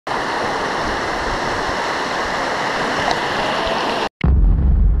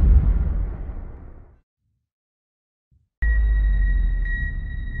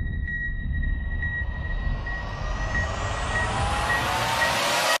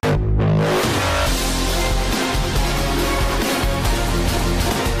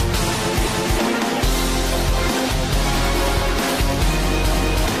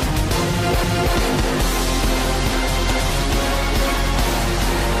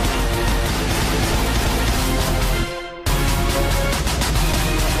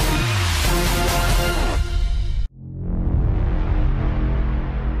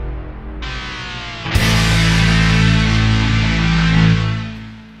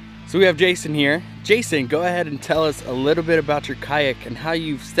So we have Jason here. Jason, go ahead and tell us a little bit about your kayak and how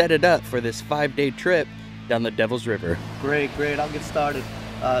you've set it up for this 5-day trip down the Devil's River. Great, I'll get started.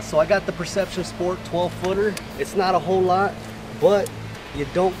 So I got the Perception Sport 12-footer. It's not a whole lot, but you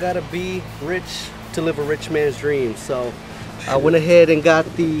don't gotta be rich to live a rich man's dream. So I went ahead and got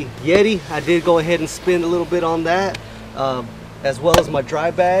the Yeti. I did go ahead and spend a little bit on that, as well as my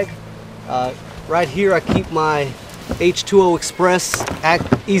dry bag. Right here I keep my H2O Express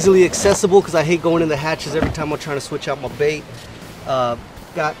easily accessible because I hate going in the hatches every time I'm trying to switch out my bait.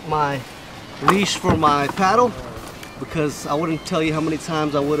 Got my leash for my paddle because I wouldn't tell you how many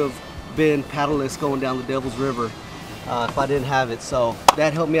times I would have been paddleless going down the Devil's River if I didn't have it. So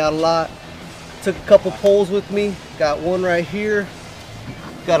that helped me out a lot. Took a couple poles with me. Got one right here.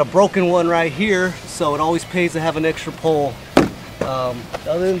 Got a broken one right here, so it always pays to have an extra pole.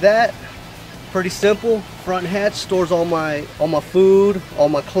 Other than that, pretty simple. Front hatch stores all my food, all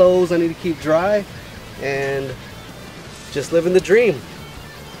my clothes I need to keep dry, and just living the dream.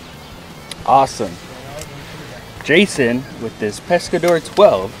 Awesome. Jason with this Pescador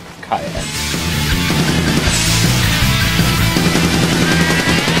 12 kayak.